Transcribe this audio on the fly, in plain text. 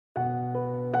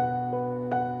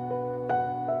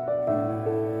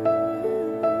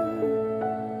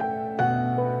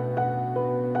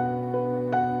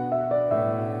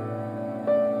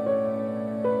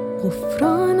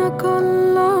غفرانك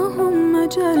اللهم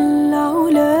جل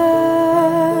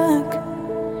علاك،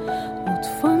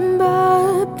 لطفا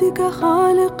بعبدك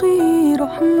خالقي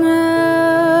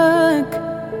رحماك.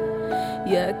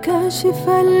 يا كاشف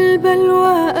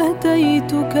البلوى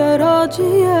أتيتك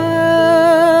راجيا،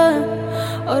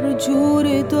 أرجو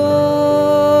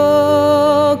رضاك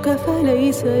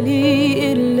فليس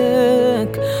لي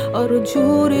إلاك،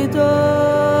 أرجو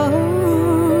رضاك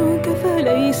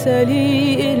فليس لي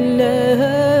إلاك.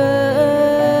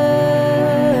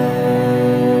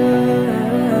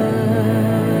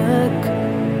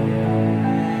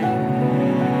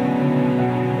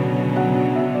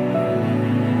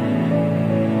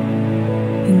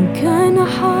 إن كان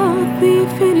حظي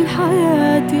في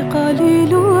الحياة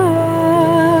قليلها،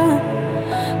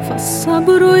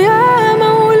 فالصبر يا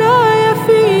مولاي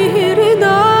فيه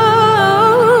رضاك.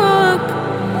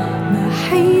 ما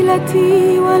حيلتي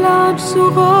والعجز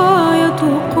غاية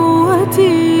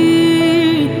قوتي،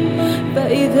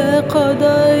 فإذا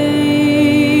قضيت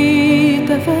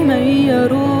فمن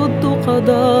يرد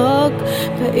قضاك،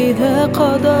 فإذا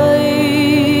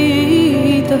قضيت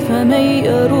فمن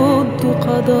يرد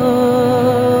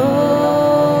قضاك.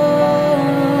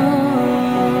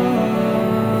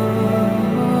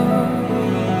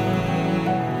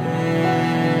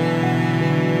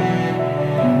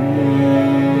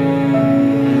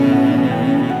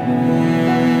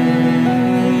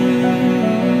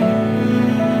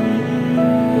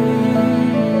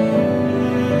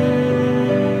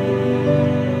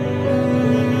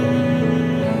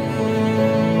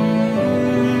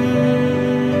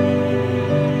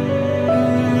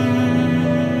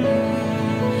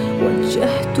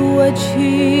 وجهت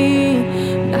وجهي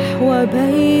نحو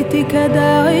بيتك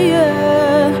داعيا،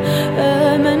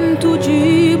 آمنت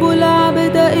تجيب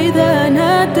العبد إذا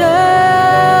ناداك.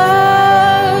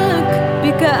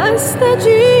 بك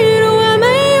أستجير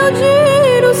ومن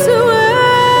يجير سواك،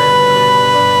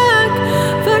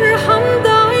 فارحم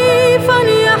ضعيفا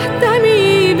يحتمي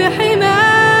بحماك،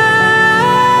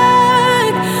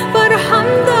 فارحم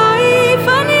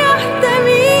ضعيفا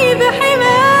يحتمي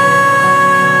بحماك.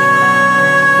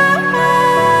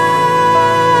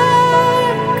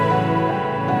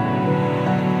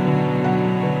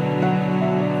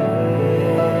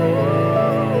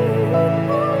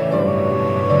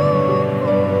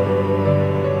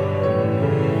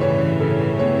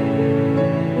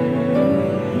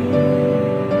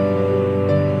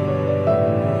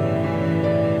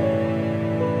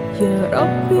 يا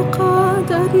رب قد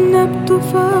أذنبت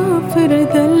فاغفر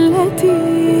ذلتي،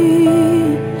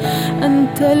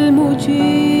 أنت المجيب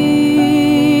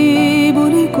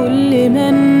لكل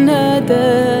من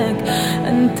ناداك،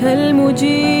 أنت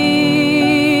المجيب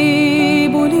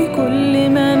لكل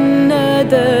من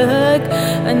ناداك،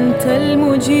 أنت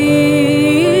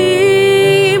المجيب